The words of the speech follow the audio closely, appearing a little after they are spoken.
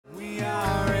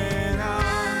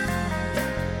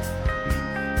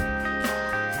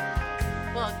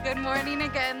morning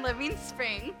again, Living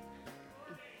Spring.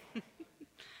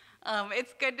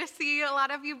 It's good to see a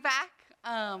lot of you back,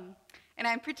 and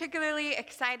I'm particularly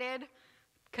excited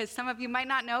because some of you might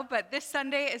not know, but this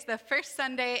Sunday is the first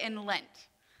Sunday in Lent.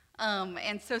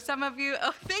 And so some of you,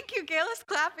 thank you, Gail is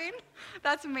clapping.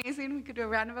 That's amazing. We could do a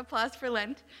round of applause for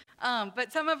Lent.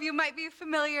 But some of you might be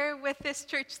familiar with this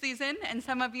church season, and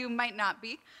some of you might not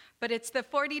be. But it's the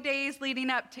 40 days leading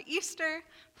up to Easter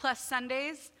plus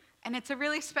Sundays, and it's a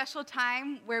really special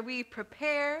time where we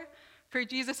prepare for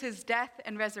Jesus' death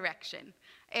and resurrection.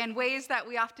 And ways that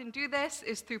we often do this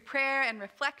is through prayer and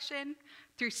reflection,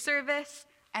 through service,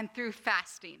 and through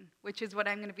fasting, which is what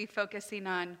I'm going to be focusing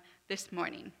on this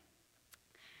morning.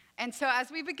 And so as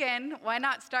we begin, why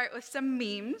not start with some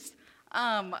memes?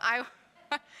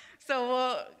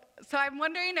 So I'm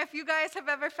wondering if you guys have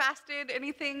ever fasted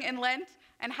anything in Lent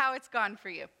and how it's gone for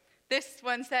you. This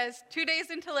one says, 2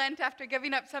 days into Lent, after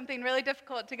giving up something really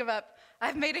difficult to give up,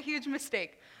 I've made a huge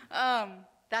mistake.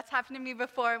 That's happened to me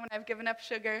before when I've given up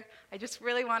sugar. I just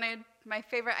really wanted my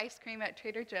favorite ice cream at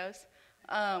Trader Joe's.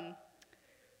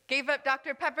 Gave up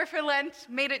Dr. Pepper for Lent,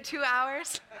 made it 2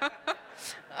 hours.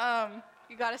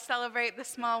 You got to celebrate the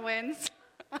small wins.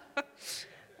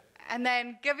 And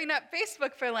then giving up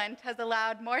Facebook for Lent has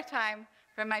allowed more time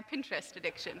for my Pinterest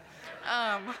addiction.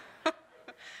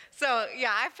 So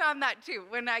yeah, I found that too.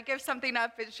 When I give something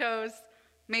up, it shows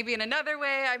maybe in another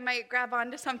way I might grab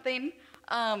onto something.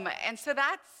 And so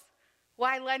that's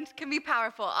why Lent can be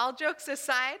powerful. All jokes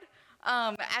aside,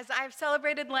 as I've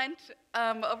celebrated Lent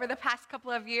over the past couple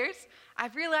of years,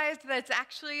 I've realized that it's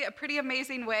actually a pretty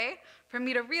amazing way for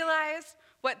me to realize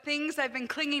what things I've been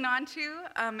clinging on to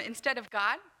instead of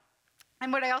God.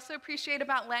 And what I also appreciate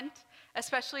about Lent,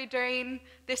 especially during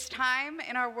this time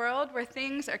in our world where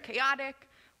things are chaotic,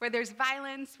 where there's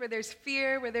violence, where there's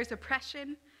fear, where there's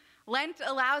oppression, Lent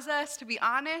allows us to be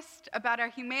honest about our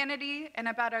humanity and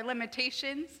about our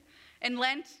limitations. In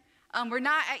Lent, we're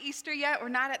not at Easter yet, we're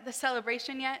not at the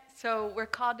celebration yet, so we're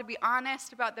called to be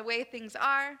honest about the way things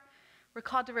are. We're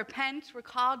called to repent. We're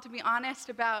called to be honest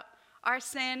about our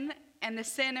sin and the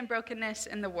sin and brokenness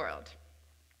in the world.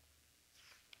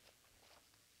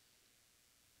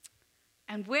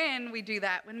 And when we do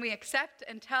that, when we accept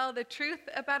and tell the truth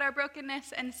about our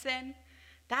brokenness and sin,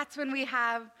 that's when we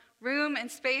have room and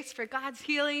space for God's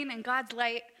healing and God's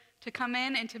light to come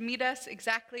in and to meet us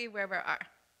exactly where we are.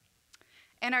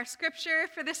 And our scripture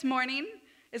for this morning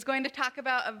is going to talk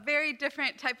about a very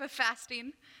different type of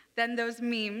fasting than those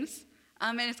memes.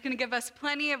 And it's going to give us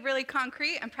plenty of really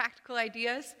concrete and practical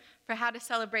ideas for how to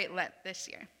celebrate Lent this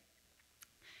year.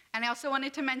 And I also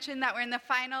wanted to mention that we're in the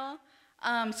final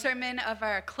sermon of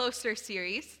our Closer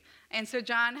series. And so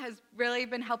John has really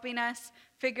been helping us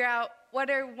figure out what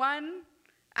are one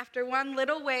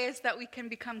little ways that we can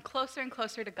become closer and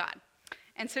closer to God.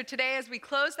 And so today, as we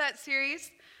close that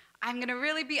series, I'm going to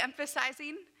really be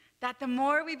emphasizing that the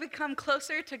more we become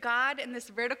closer to God in this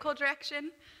vertical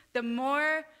direction, the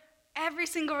more every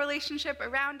single relationship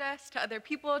around us, to other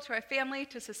people, to our family,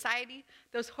 to society,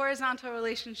 those horizontal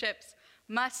relationships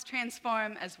must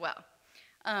transform as well.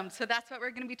 So that's what we're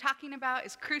going to be talking about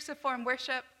is cruciform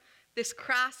worship, this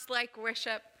cross-like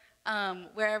worship,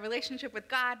 where our relationship with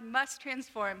God must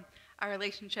transform our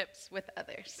relationships with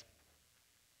others.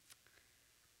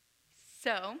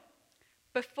 So,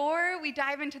 before we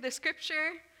dive into the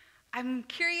scripture, I'm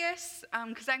curious,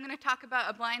 because I'm going to talk about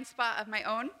a blind spot of my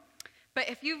own, but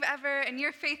if you've ever, in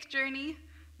your faith journey,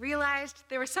 realized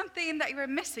there was something that you were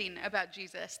missing about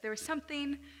Jesus, there was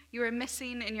something you were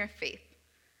missing in your faith,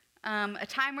 a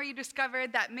time where you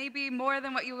discovered that maybe more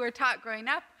than what you were taught growing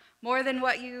up, more than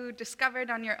what you discovered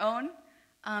on your own,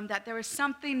 that there was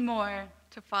something more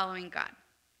to following God.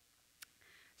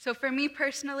 So for me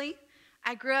personally,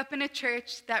 I grew up in a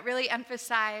church that really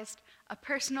emphasized a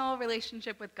personal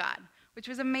relationship with God, which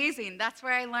was amazing. That's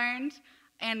where I learned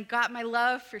and got my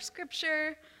love for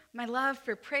scripture, my love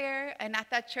for prayer, and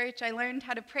at that church I learned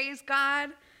how to praise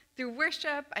God through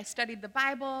worship. I studied the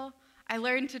Bible. I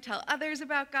learned to tell others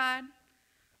about God.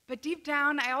 But deep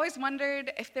down, I always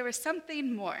wondered if there was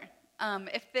something more,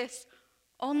 if this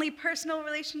only personal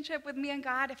relationship with me and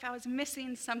God, if I was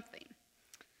missing something.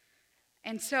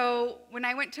 And so when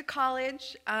I went to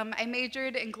college, I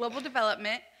majored in global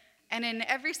development, and in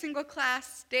every single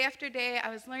class, day after day, I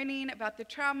was learning about the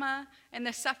trauma and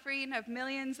the suffering of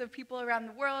millions of people around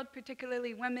the world,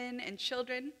 particularly women and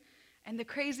children, and the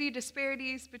crazy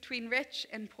disparities between rich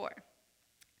and poor.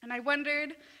 And I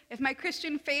wondered if my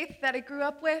Christian faith that I grew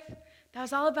up with, that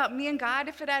was all about me and God,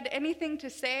 if it had anything to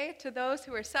say to those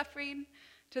who were suffering,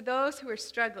 to those who were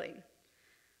struggling.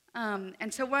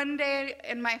 And so one day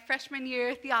in my freshman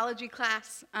year theology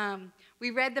class,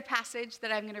 we read the passage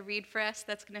that I'm going to read for us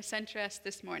that's going to center us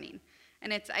this morning.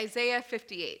 And it's Isaiah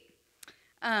 58.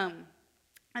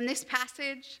 And this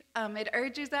passage, it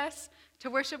urges us to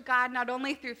worship God not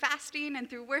only through fasting and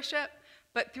through worship,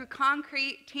 but through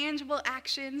concrete, tangible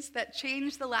actions that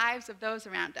change the lives of those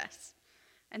around us.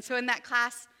 And so in that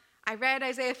class, I read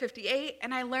Isaiah 58,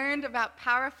 and I learned about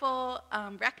powerful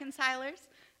reconcilers.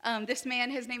 This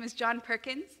man, his name is John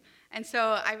Perkins, and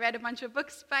so I read a bunch of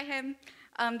books by him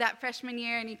that freshman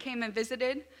year, and he came and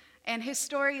visited, and his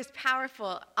story is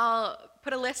powerful. I'll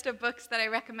put a list of books that I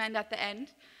recommend at the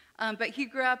end, but he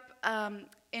grew up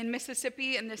in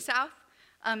Mississippi in the South,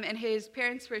 and his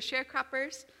parents were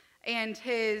sharecroppers, and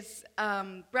his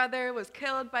brother was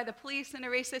killed by the police in a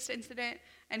racist incident,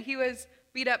 and he was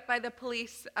beat up by the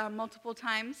police multiple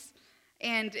times.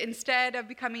 And instead of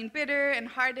becoming bitter and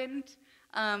hardened,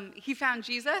 he found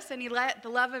Jesus, and he let the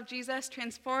love of Jesus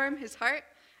transform his heart,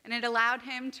 and it allowed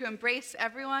him to embrace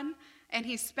everyone, and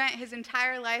he spent his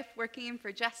entire life working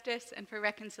for justice and for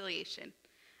reconciliation.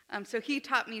 So he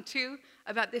taught me, too,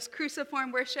 about this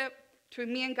cruciform worship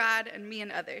between me and God and me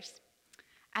and others.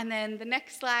 And then the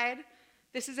next slide,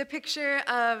 this is a picture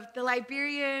of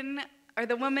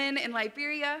the woman in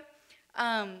Liberia.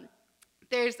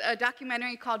 There's a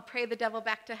documentary called Pray the Devil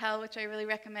Back to Hell, which I really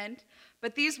recommend.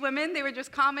 But these women, they were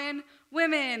just common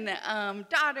women,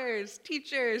 daughters,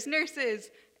 teachers, nurses,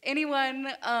 anyone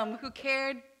who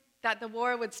cared that the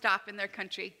war would stop in their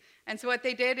country. And so what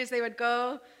they did is they would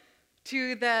go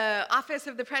to the office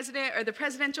of the president or the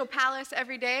presidential palace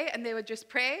every day, and they would just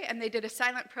pray, and they did a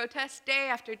silent protest day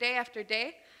after day after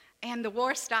day, and the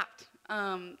war stopped.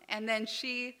 And then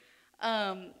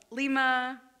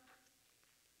Lima,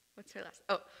 what's her last?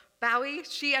 Bowie,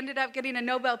 she ended up getting a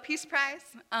Nobel Peace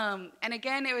Prize. And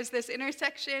again, it was this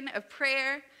intersection of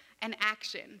prayer and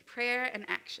action.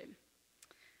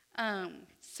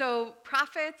 So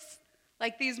prophets,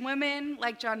 like these women,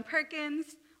 like John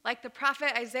Perkins, like the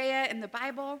prophet Isaiah in the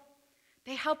Bible,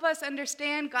 they help us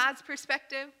understand God's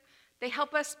perspective. They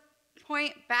help us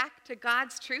point back to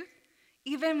God's truth,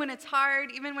 even when it's hard,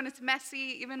 even when it's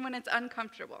messy, even when it's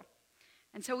uncomfortable.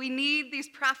 And so we need these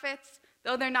prophets,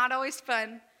 though they're not always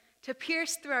fun, to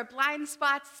pierce through our blind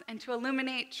spots and to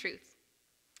illuminate truth.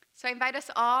 So I invite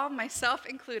us all, myself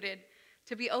included,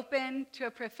 to be open to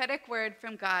a prophetic word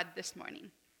from God this morning.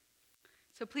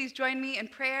 So please join me in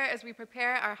prayer as we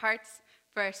prepare our hearts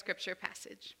for our scripture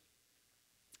passage.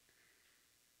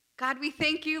 God, we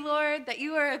thank you, Lord, that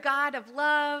you are a God of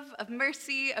love, of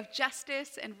mercy, of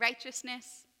justice, and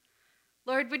righteousness.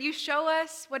 Lord, would you show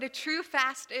us what a true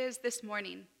fast is this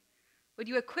morning? Would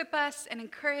you equip us and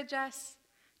encourage us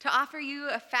to offer you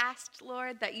a fast,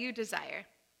 Lord, that you desire?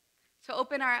 So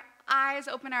open our eyes,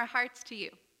 open our hearts to you.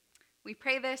 We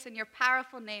pray this in your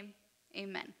powerful name.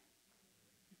 Amen.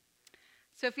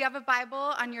 So if you have a Bible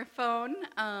on your phone,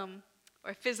 or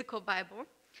a physical Bible,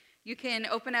 you can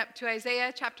open up to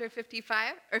Isaiah chapter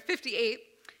 58,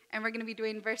 and we're going to be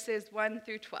doing verses 1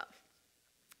 through 12.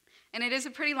 And it is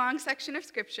a pretty long section of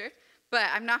scripture, but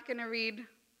I'm not going to read,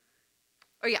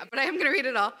 but I am going to read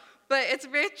it all. But it's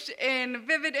rich in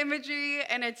vivid imagery,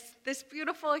 and it's this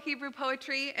beautiful Hebrew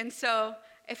poetry. And so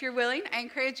if you're willing, I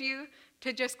encourage you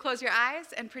to just close your eyes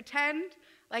and pretend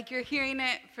like you're hearing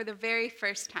it for the very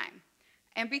first time.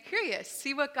 And be curious,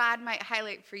 see what God might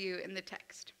highlight for you in the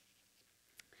text.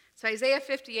 So Isaiah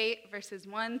 58, verses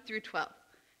 1 through 12.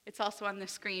 It's also on the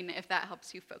screen if that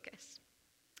helps you focus.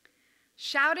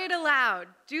 Shout it aloud,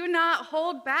 do not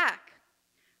hold back.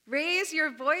 Raise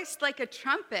your voice like a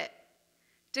trumpet.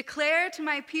 Declare to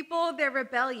my people their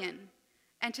rebellion,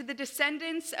 and to the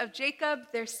descendants of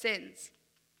Jacob their sins.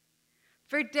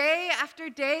 For day after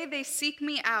day they seek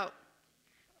me out.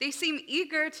 They seem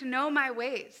eager to know my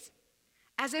ways,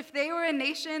 as if they were a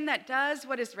nation that does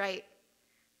what is right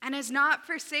and has not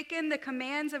forsaken the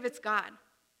commands of its God.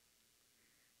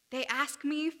 They ask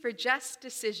me for just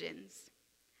decisions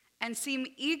and seem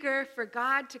eager for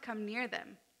God to come near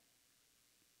them.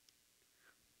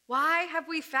 Why have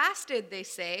we fasted, they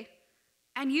say,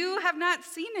 and you have not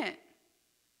seen it?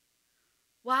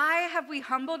 Why have we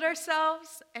humbled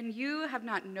ourselves and you have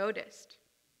not noticed?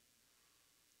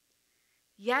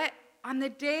 Yet on the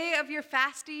day of your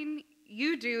fasting,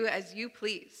 you do as you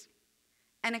please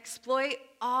and exploit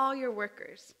all your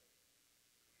workers.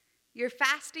 Your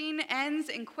fasting ends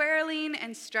in quarreling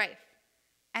and strife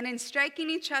and in striking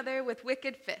each other with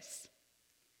wicked fists.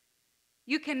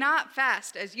 You cannot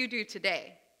fast as you do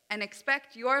today and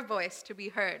expect your voice to be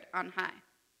heard on high.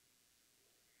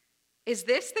 Is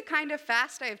this the kind of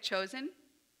fast I have chosen?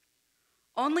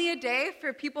 Only a day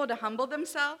for people to humble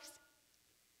themselves?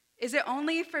 Is it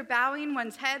only for bowing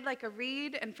one's head like a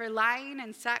reed and for lying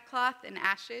in sackcloth and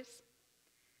ashes?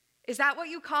 Is that what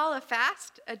you call a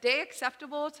fast, a day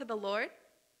acceptable to the Lord?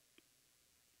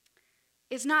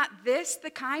 Is not this the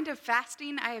kind of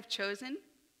fasting I have chosen?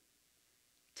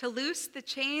 To loose the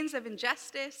chains of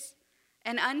injustice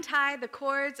and untie the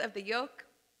cords of the yoke?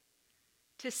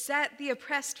 To set the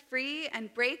oppressed free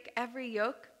and break every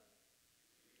yoke?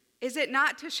 Is it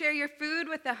not to share your food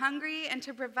with the hungry and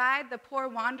to provide the poor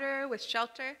wanderer with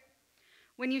shelter?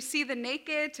 When you see the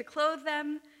naked, to clothe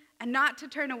them and not to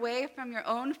turn away from your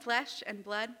own flesh and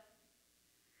blood?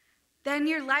 Then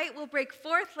your light will break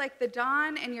forth like the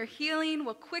dawn and your healing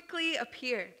will quickly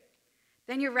appear.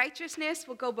 Then your righteousness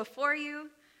will go before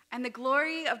you and the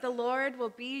glory of the Lord will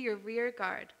be your rear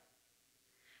guard.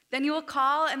 Then you will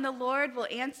call and the Lord will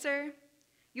answer.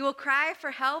 You will cry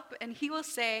for help and he will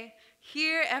say,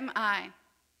 "Here am I."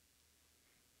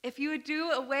 If you would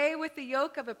do away with the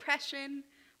yoke of oppression,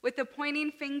 with the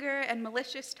pointing finger and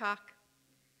malicious talk,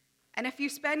 and if you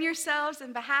spend yourselves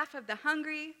in behalf of the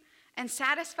hungry and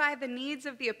satisfy the needs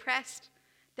of the oppressed,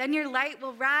 then your light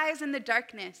will rise in the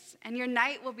darkness and your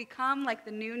night will become like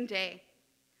the noonday.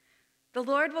 The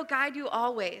Lord will guide you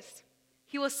always.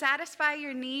 He will satisfy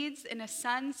your needs in a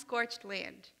sun-scorched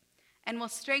land and will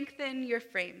strengthen your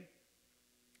frame.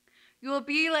 You will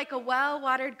be like a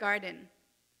well-watered garden,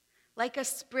 like a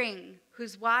spring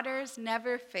whose waters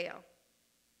never fail.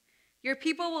 Your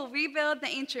people will rebuild the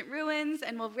ancient ruins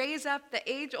and will raise up the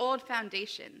age-old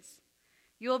foundations.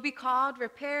 You will be called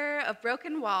repairer of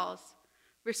broken walls,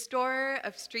 restorer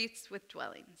of streets with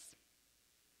dwellings.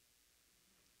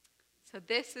 So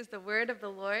this is the word of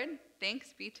the Lord.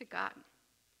 Thanks be to God.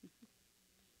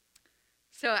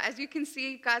 So as you can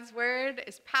see, God's word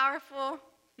is powerful.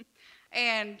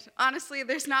 And honestly,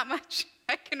 there's not much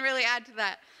I can really add to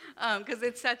that because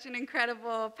it's such an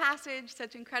incredible passage,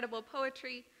 such incredible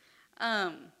poetry.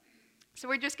 So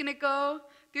we're just going to go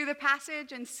through the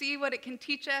passage and see what it can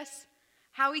teach us,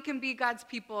 how we can be God's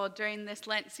people during this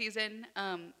Lent season,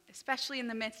 especially in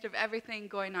the midst of everything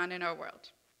going on in our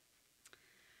world.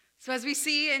 So as we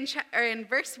see in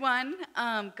verse 1,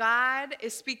 God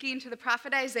is speaking to the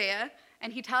prophet Isaiah,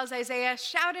 and he tells Isaiah,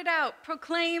 "Shout it out,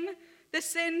 proclaim the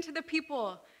sin to the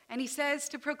people." And he says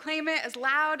to proclaim it as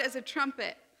loud as a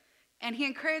trumpet. And he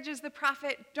encourages the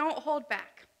prophet, don't hold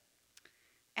back.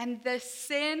 And the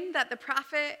sin that the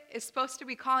prophet is supposed to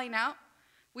be calling out,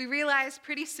 we realize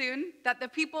pretty soon that the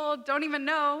people don't even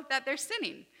know that they're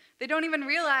sinning. They don't even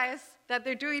realize that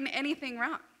they're doing anything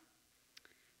wrong.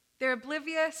 They're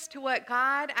oblivious to what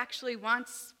God actually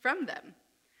wants from them.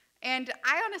 And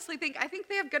I honestly think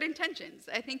they have good intentions.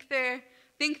 I think they're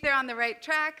on the right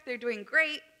track. They're doing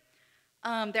great.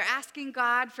 They're asking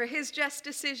God for his just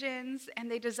decisions,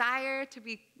 and they desire to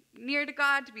be near to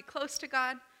God, to be close to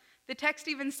God. The text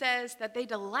even says that they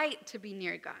delight to be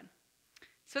near God.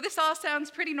 So this all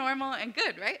sounds pretty normal and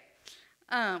good, right?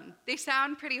 They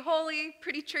sound pretty holy,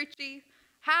 pretty churchy.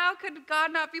 How could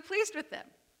God not be pleased with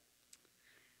them?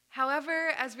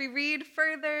 However, as we read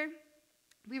further,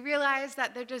 we realize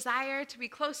that their desire to be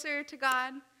closer to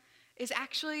God is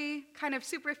actually kind of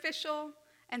superficial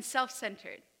and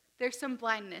self-centered. There's some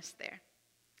blindness there.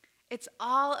 It's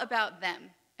all about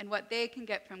them and what they can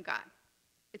get from God.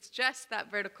 It's just that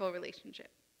vertical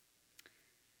relationship.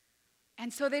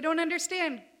 And so they don't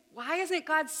understand, why isn't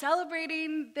God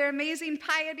celebrating their amazing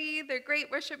piety, their great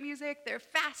worship music, their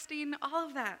fasting, all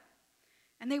of that?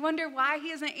 And they wonder why he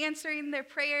isn't answering their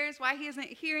prayers, why he isn't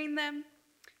hearing them,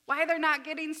 why they're not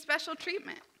getting special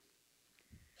treatment.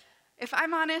 If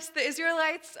I'm honest, the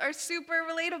Israelites are super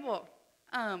relatable.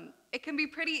 It can be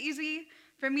pretty easy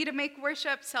for me to make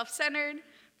worship self-centered,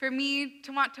 for me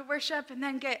to want to worship and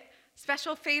then get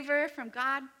special favor from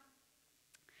God.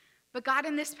 But God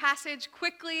in this passage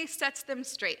quickly sets them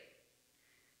straight.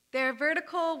 Their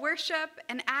vertical worship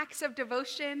and acts of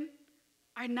devotion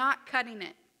are not cutting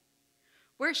it.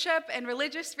 Worship and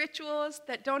religious rituals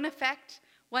that don't affect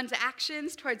one's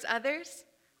actions towards others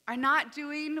are not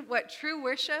doing what true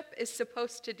worship is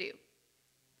supposed to do.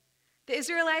 The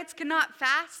Israelites cannot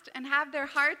fast and have their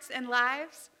hearts and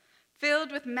lives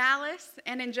filled with malice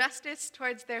and injustice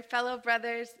towards their fellow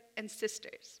brothers and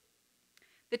sisters.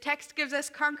 The text gives us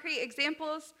concrete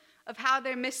examples of how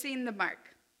they're missing the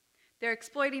mark. They're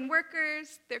exploiting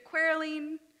workers, they're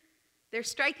quarreling, they're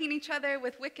striking each other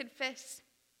with wicked fists.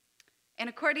 And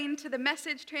according to the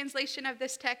Message translation of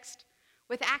this text,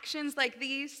 with actions like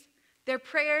these, their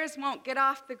prayers won't get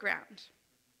off the ground.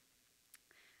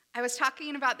 I was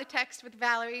talking about the text with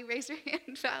Valerie. Raise your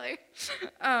hand, Valerie.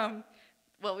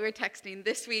 We were texting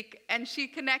this week, and she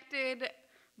connected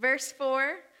Verse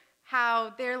 4,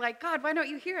 how they're like, God, why don't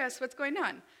you hear us? What's going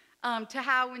on? To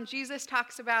how when Jesus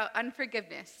talks about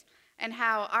unforgiveness and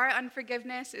how our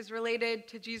unforgiveness is related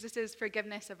to Jesus'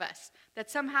 forgiveness of us.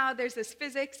 That somehow there's this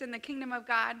physics in the kingdom of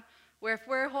God where if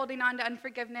we're holding on to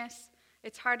unforgiveness,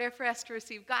 it's harder for us to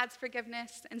receive God's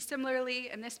forgiveness. And similarly,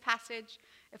 in this passage,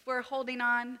 if we're holding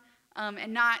on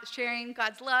and not sharing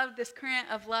God's love, this current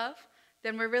of love,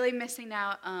 then we're really missing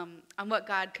out on what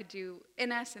God could do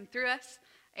in us and through us.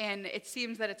 And it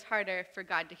seems that it's harder for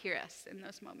God to hear us in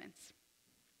those moments.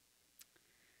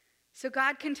 So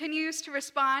God continues to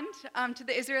respond to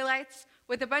the Israelites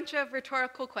with a bunch of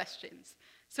rhetorical questions.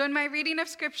 So in my reading of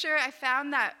Scripture, I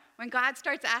found that when God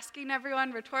starts asking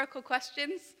everyone rhetorical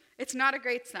questions, it's not a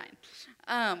great sign.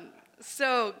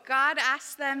 So God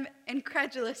asks them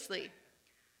incredulously,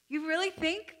 "You really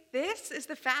think this is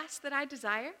the fast that I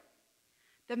desire?"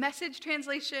 The Message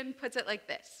translation puts it like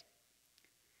this: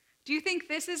 "Do you think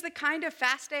this is the kind of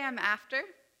fast day I'm after?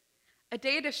 A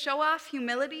day to show off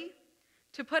humility?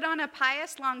 To put on a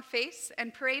pious long face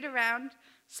and parade around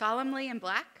solemnly in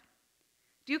black?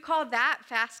 Do you call that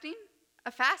fasting?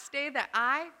 A fast day that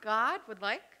I, God, would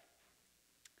like?"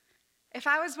 If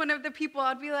I was one of the people,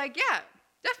 I'd be like, yeah,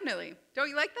 definitely. Don't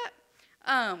you like that?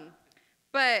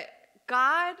 But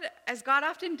God, as God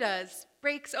often does,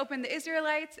 breaks open the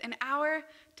Israelites and our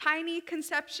tiny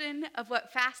conception of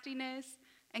what fasting is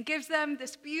and gives them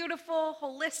this beautiful,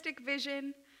 holistic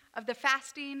vision of the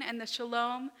fasting and the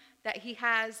shalom that he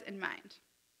has in mind.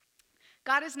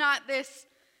 God is not this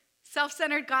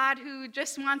self-centered God who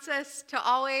just wants us to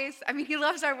always, he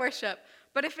loves our worship,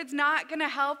 but if it's not going to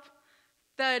help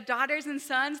the daughters and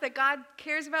sons that God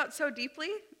cares about so deeply,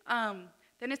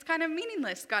 then it's kind of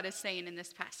meaningless, God is saying in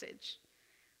this passage.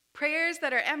 Prayers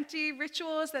that are empty,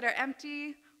 rituals that are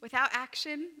empty, without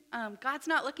action, God's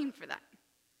not looking for that.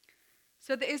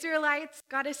 So the Israelites,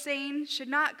 God is saying, should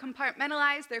not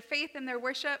compartmentalize their faith and their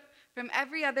worship from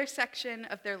every other section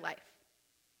of their life.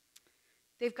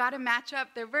 They've got to match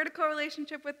up their vertical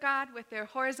relationship with God with their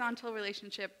horizontal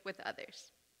relationship with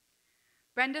others.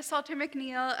 Brenda Salter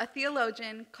McNeil, a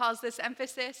theologian, calls this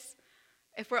emphasis,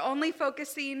 if we're only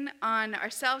focusing on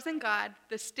ourselves and God,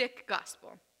 the stick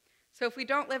gospel. So if we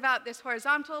don't live out this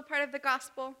horizontal part of the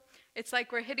gospel, it's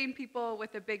like we're hitting people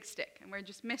with a big stick, and we're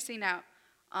just missing out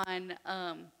on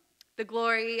the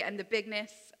glory and the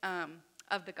bigness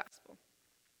of the gospel.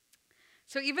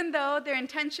 So even though their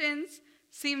intentions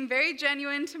seem very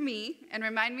genuine to me and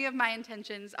remind me of my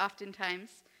intentions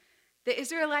oftentimes, the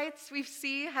Israelites we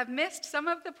see have missed some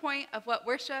of the point of what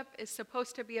worship is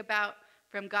supposed to be about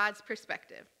from God's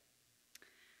perspective.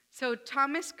 So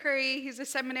Thomas Curry, he's a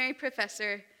seminary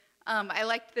professor. I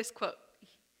liked this quote.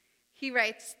 He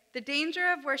writes, "The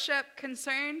danger of worship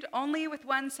concerned only with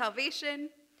one's salvation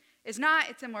is not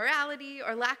its immorality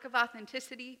or lack of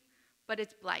authenticity, but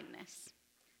its blindness."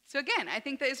 So again, I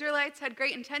think the Israelites had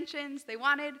great intentions. They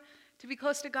wanted to be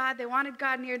close to God. They wanted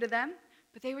God near to them,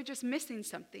 but they were just missing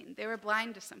something. They were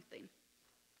blind to something.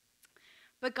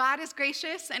 But God is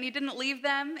gracious, and he didn't leave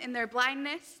them in their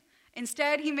blindness.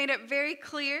 Instead, he made it very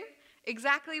clear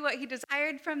exactly what he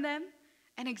desired from them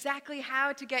and exactly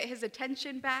how to get his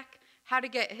attention back, how to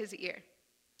get his ear.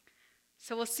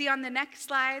 So we'll see on the next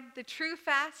slide, the true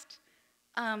fast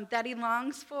that he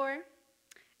longs for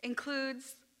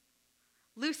includes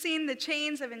loosing the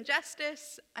chains of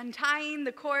injustice, untying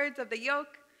the cords of the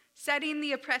yoke, setting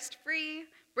the oppressed free,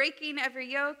 breaking every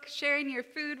yoke, sharing your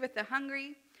food with the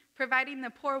hungry, providing the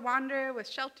poor wanderer with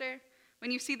shelter,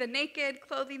 when you see the naked,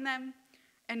 clothing them,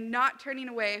 and not turning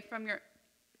away from your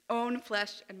own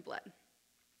flesh and blood.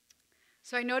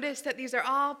 So I noticed that these are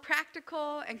all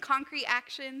practical and concrete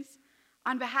actions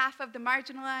on behalf of the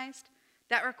marginalized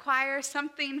that require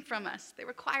something from us. They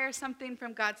require something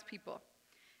from God's people.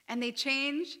 And they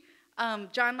change,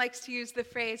 John likes to use the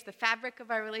phrase, the fabric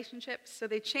of our relationships. So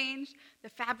they change the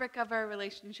fabric of our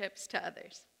relationships to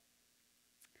others.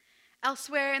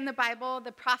 Elsewhere in the Bible,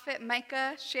 the prophet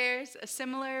Micah shares a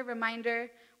similar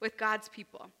reminder with God's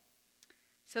people.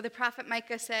 So the prophet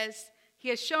Micah says, "He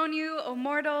has shown you, O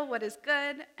mortal, what is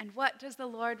good, and what does the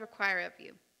Lord require of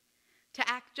you? To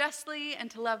act justly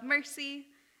and to love mercy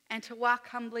and to walk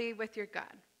humbly with your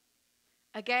God."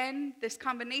 Again, this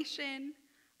combination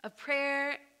of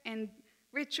prayer and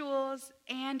rituals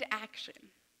and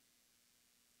action.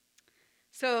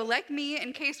 So like me,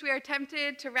 in case we are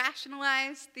tempted to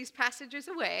rationalize these passages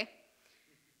away,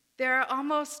 there are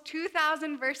almost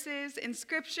 2,000 verses in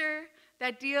Scripture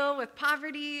that deal with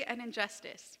poverty and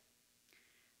injustice.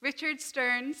 Richard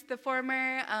Stearns, the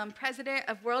former president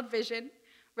of World Vision,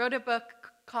 wrote a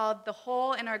book called The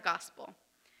Hole in Our Gospel.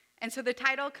 And so the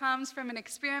title comes from an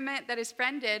experiment that his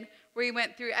friend did, where he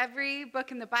went through every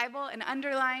book in the Bible and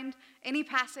underlined any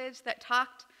passage that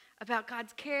talked about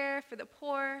God's care for the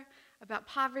poor, about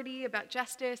poverty, about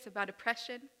justice, about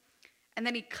oppression. And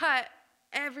then he cut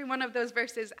every one of those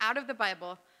verses out of the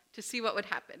Bible to see what would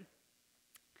happen.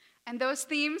 And those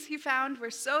themes he found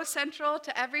were so central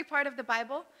to every part of the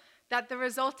Bible that the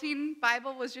resulting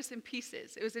Bible was just in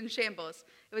pieces. It was in shambles.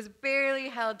 It was barely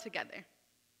held together.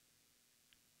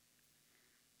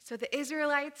 So the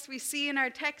Israelites we see in our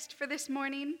text for this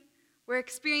morning were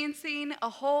experiencing a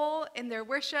hole in their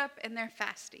worship and their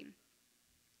fasting.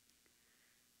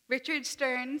 Richard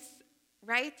Stearns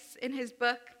writes in his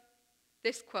book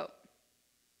this quote: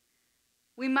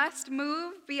 "We must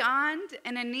move beyond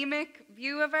an anemic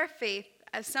view of our faith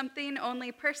as something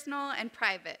only personal and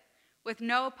private, with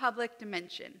no public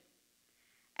dimension,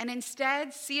 and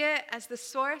instead see it as the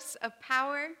source of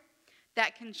power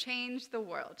that can change the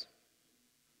world."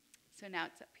 So now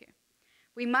it's up here.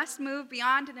 We must move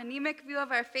beyond an anemic view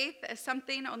of our faith as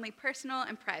something only personal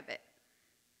and private,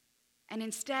 and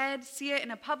instead see it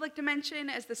in a public dimension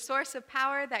as the source of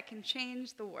power that can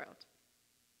change the world.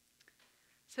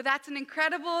 So that's an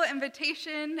incredible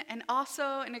invitation and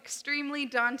also an extremely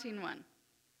daunting one.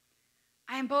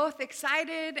 I am both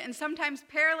excited and sometimes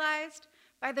paralyzed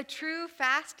by the true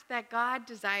fast that God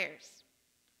desires.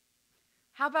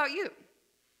 How about you?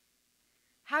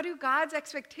 How do God's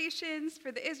expectations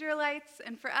for the Israelites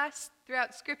and for us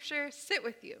throughout Scripture sit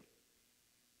with you?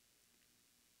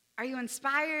 Are you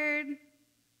inspired?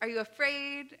 Are you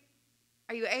afraid?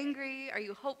 Are you angry? Are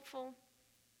you hopeful?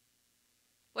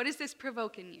 What does this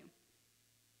provoke in you?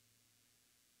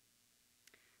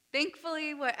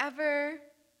 Thankfully, whatever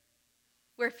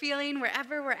we're feeling,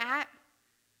 wherever we're at,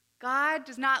 God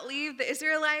does not leave the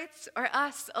Israelites or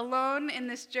us alone in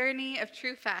this journey of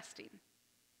true fasting.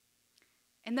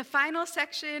 In the final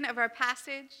section of our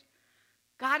passage,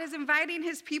 God is inviting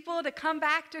his people to come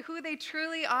back to who they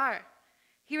truly are.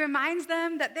 He reminds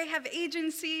them that they have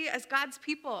agency as God's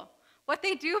people. What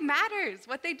they do matters.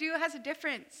 What they do has a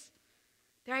difference.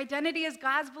 Their identity as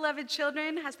God's beloved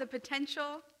children has the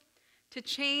potential to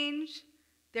change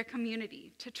their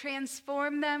community, to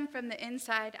transform them from the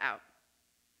inside out.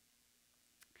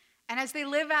 And as they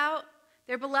live out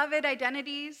their beloved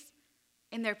identities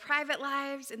in their private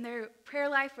lives, in their prayer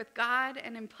life with God,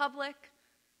 and in public,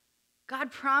 God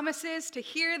promises to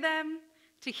hear them,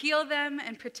 to heal them,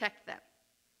 and protect them.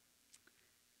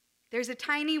 There's a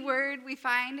tiny word we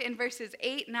find in verses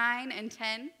 8, 9, and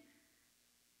 10,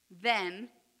 then,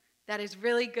 that is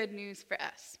really good news for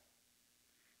us.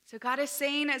 So God is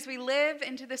saying, as we live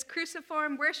into this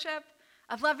cruciform worship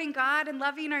of loving God and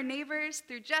loving our neighbors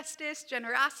through justice,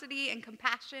 generosity, and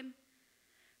compassion,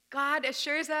 God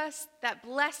assures us that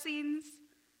blessings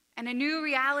and a new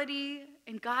reality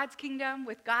in God's kingdom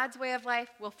with God's way of life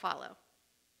will follow.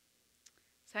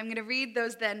 So I'm going to read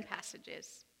those then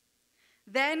passages.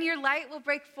 Then your light will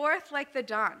break forth like the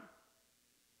dawn.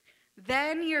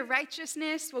 Then your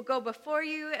righteousness will go before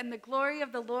you, and the glory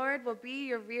of the Lord will be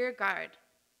your rear guard.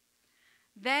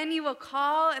 Then you will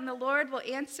call, and the Lord will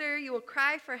answer. You will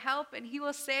cry for help, and he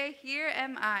will say, "Here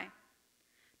am I."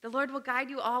 The Lord will guide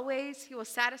you always. He will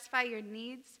satisfy your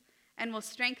needs and will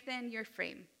strengthen your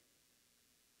frame.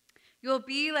 You will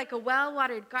be like a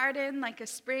well-watered garden, like a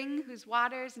spring whose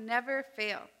waters never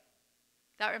fail.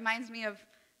 That reminds me of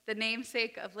the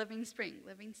namesake of Living Spring,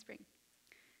 Living Spring.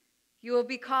 You will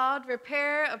be called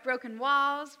repairer of broken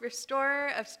walls, restorer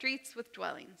of streets with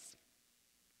dwellings.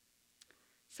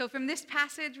 So from this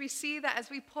passage, we see that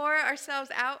as we pour ourselves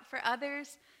out for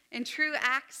others in true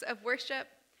acts of worship,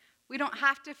 we don't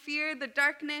have to fear the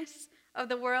darkness of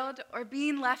the world or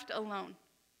being left alone,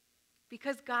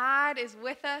 because God is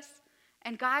with us,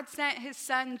 and God sent his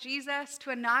son Jesus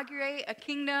to inaugurate a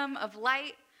kingdom of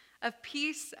light, of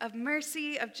peace, of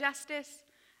mercy, of justice.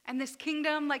 And this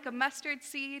kingdom, like a mustard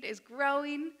seed, is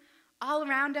growing all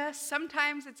around us.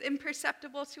 Sometimes it's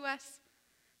imperceptible to us,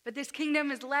 but this kingdom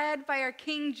is led by our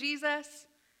King Jesus,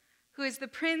 who is the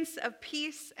Prince of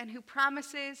Peace and who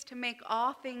promises to make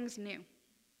all things new.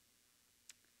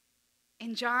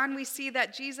 In John, we see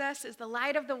that Jesus is the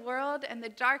light of the world, and the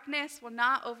darkness will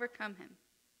not overcome him.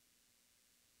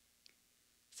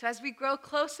 So as we grow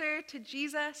closer to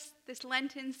Jesus this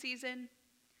Lenten season,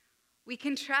 we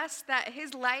can trust that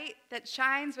his light that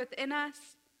shines within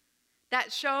us,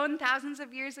 that shone thousands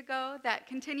of years ago, that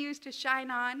continues to shine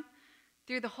on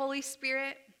through the Holy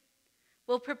Spirit,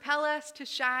 will propel us to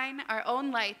shine our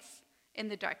own lights in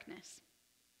the darkness.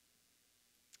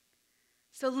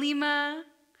 So Lima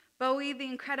Bowie, the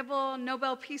incredible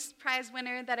Nobel Peace Prize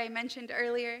winner that I mentioned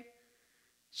earlier,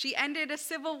 She ended a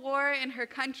civil war in her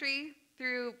country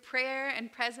through prayer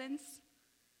and presence.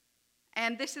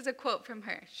 And this is a quote from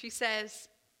her. She says,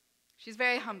 she's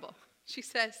very humble. She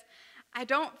says, "I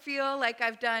don't feel like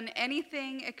I've done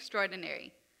anything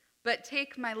extraordinary, but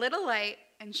take my little light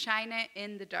and shine it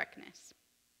in the darkness."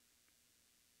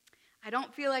 I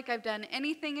don't feel like I've done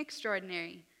anything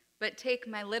extraordinary, but take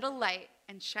my little light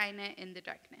and shine it in the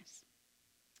darkness.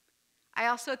 I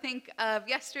also think of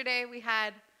yesterday we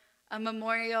had a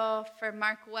memorial for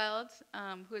Mark Weld,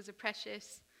 who is a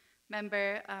precious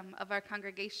member of our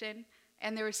congregation.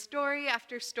 And there was story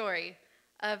after story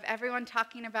of everyone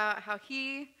talking about how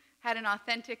he had an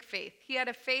authentic faith. He had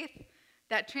a faith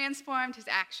that transformed his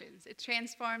actions. It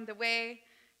transformed the way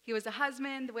he was a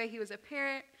husband, the way he was a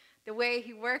parent, the way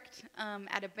he worked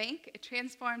at a bank. It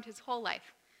transformed his whole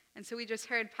life. And so we just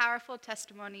heard powerful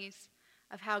testimonies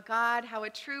of how a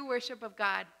true worship of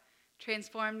God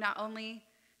transformed not only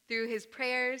through his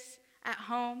prayers at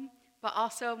home, but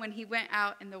also when he went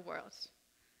out in the world.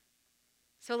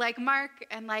 So like Mark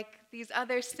and like these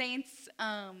other saints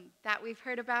that we've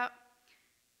heard about,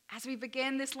 as we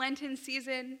begin this Lenten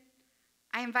season,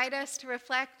 I invite us to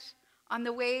reflect on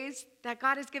the ways that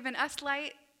God has given us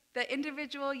light, the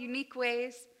individual, unique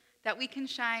ways that we can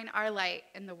shine our light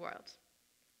in the world.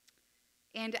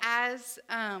 And as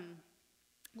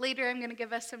later I'm going to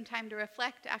give us some time to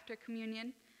reflect after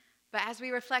communion, but as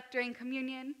we reflect during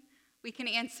communion, we can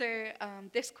answer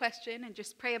this question and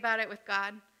just pray about it with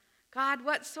God. God,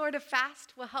 what sort of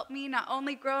fast will help me not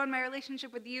only grow in my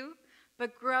relationship with you,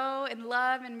 but grow in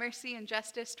love and mercy and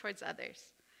justice towards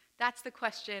others? That's the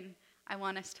question I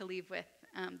want us to leave with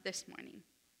this morning.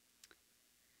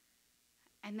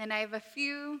 And then I have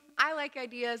I like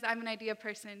ideas. I'm an idea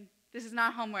person. This is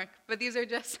not homework, but these are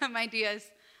just some ideas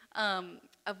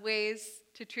of ways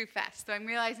to true fast. So I'm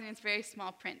realizing it's very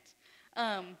small print.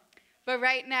 But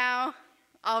right now,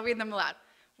 I'll read them aloud.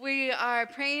 We are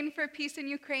praying for peace in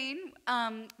Ukraine.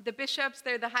 The bishops,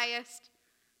 they're the highest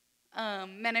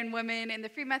men and women in the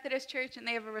Free Methodist Church, and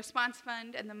they have a response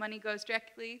fund, and the money goes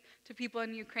directly to people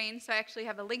in Ukraine. So I actually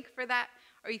have a link for that,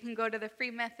 or you can go to the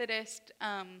Free Methodist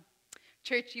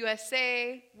Church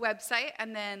USA website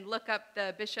and then look up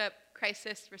the Bishop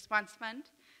Crisis Response Fund.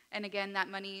 And again, that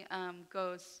money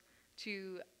goes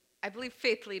to, I believe,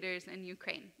 faith leaders in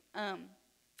Ukraine.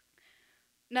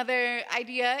 Another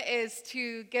idea is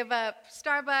to give up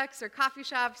Starbucks or coffee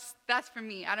shops. That's for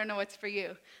me. I don't know what's for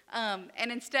you.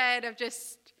 And instead of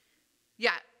just,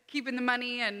 keeping the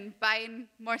money and buying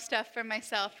more stuff for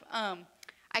myself,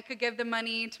 I could give the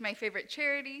money to my favorite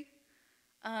charity.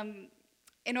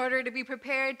 In order to be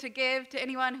prepared to give to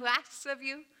anyone who asks of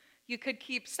you, you could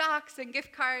keep socks and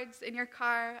gift cards in your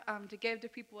car to give to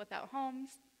people without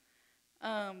homes.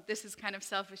 This is kind of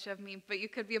selfish of me, but you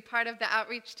could be a part of the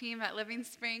outreach team at Living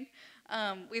Spring.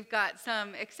 We've got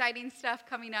some exciting stuff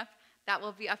coming up that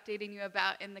we'll be updating you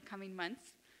about in the coming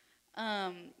months.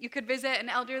 You could visit an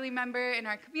elderly member in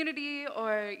our community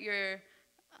or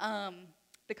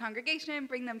the congregation,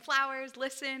 bring them flowers,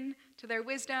 listen to their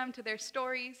wisdom, to their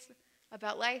stories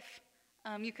about life.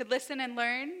 You could listen and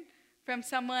learn from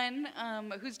someone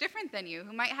who's different than you,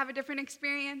 who might have a different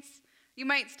experience. You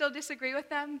might still disagree with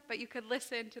them, but you could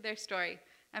listen to their story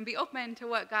and be open to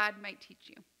what God might teach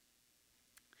you.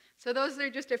 So those are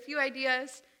just a few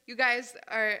ideas. You guys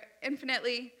are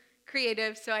infinitely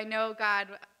creative, so I know God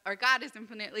is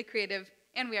infinitely creative,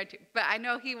 and we are too. But I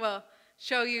know he will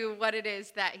show you what it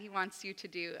is that he wants you to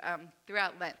do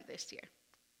throughout Lent this year.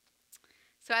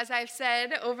 So as I've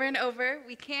said over and over,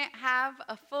 we can't have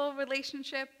a full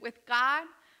relationship with God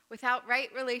without right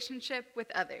relationship with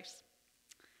others.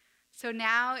 So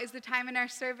now is the time in our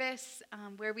service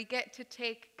where we get to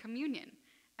take communion,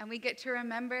 and we get to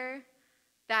remember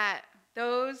that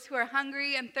those who are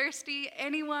hungry and thirsty,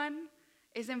 anyone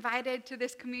is invited to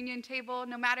this communion table,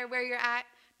 no matter where you're at,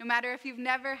 no matter if you've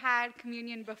never had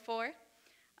communion before.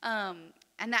 And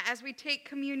that as we take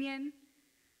communion,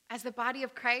 as the body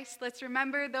of Christ, let's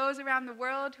remember those around the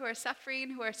world who are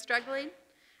suffering, who are struggling,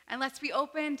 and let's be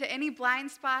open to any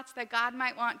blind spots that God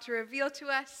might want to reveal to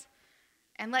us,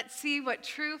 and let's see what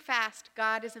true fast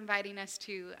God is inviting us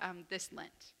to this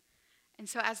Lent. And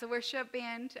so as the worship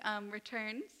band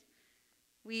returns,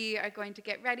 we are going to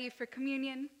get ready for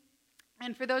communion.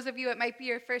 And for those of you, it might be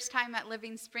your first time at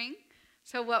Living Spring.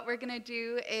 So what we're going to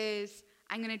do is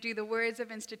I'm going to do the words of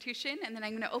institution, and then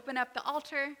I'm going to open up the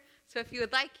altar. So if you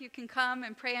would like, you can come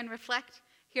and pray and reflect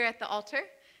here at the altar,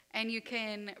 and you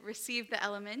can receive the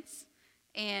elements.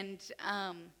 And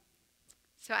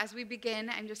so as we begin,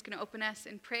 I'm just going to open us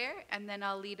in prayer, and then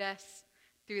I'll lead us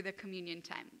through the communion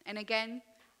time. And again,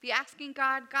 be asking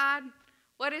God,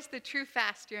 what is the true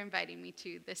fast you're inviting me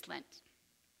to this Lent?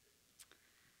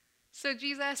 So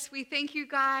Jesus, we thank you,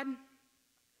 God,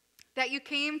 that you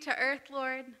came to earth,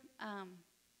 Lord,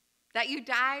 that you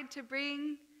died to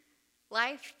bring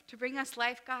life, to bring us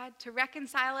life, God, to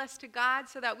reconcile us to God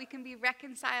so that we can be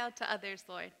reconciled to others,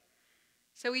 Lord.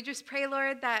 So we just pray,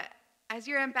 Lord, that as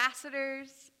your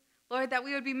ambassadors, Lord, that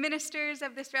we would be ministers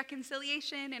of this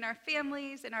reconciliation in our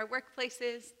families, in our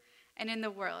workplaces, and in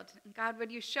the world. And God,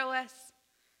 would you show us,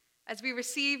 as we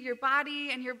receive your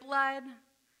body and your blood,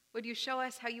 would you show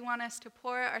us how you want us to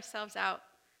pour ourselves out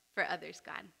for others,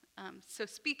 God? So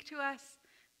speak to us.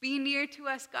 Be near to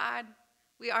us, God.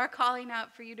 We are calling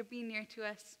out for you to be near to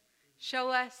us. Show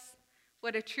us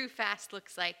what a true fast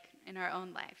looks like in our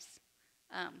own lives.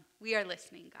 We are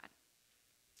listening, God.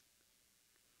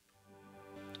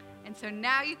 And so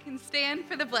now you can stand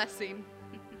for the blessing.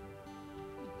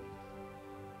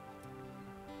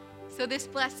 So this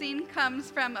blessing comes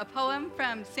from a poem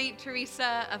from Saint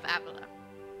Teresa of Avila.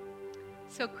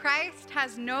 So Christ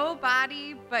has no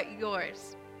body but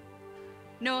yours,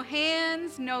 no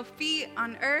hands, no feet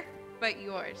on earth but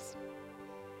yours.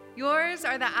 Yours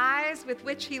are the eyes with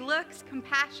which he looks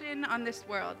compassion on this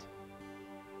world.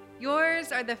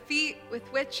 Yours are the feet with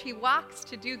which he walks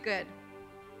to do good.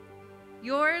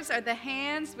 Yours are the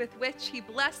hands with which he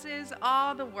blesses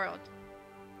all the world.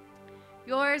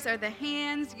 Yours are the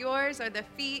hands, yours are the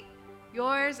feet,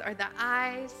 yours are the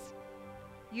eyes.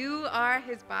 You are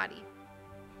his body.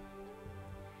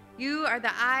 You are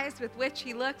the eyes with which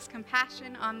he looks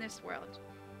compassion on this world.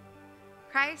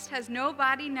 Christ has no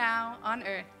body now on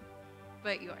earth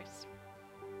but yours.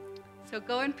 So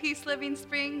go in peace, Living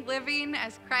Spring, living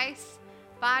as Christ's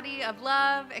body of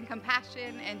love and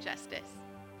compassion and justice.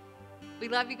 We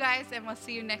love you guys, and we'll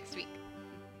see you next week.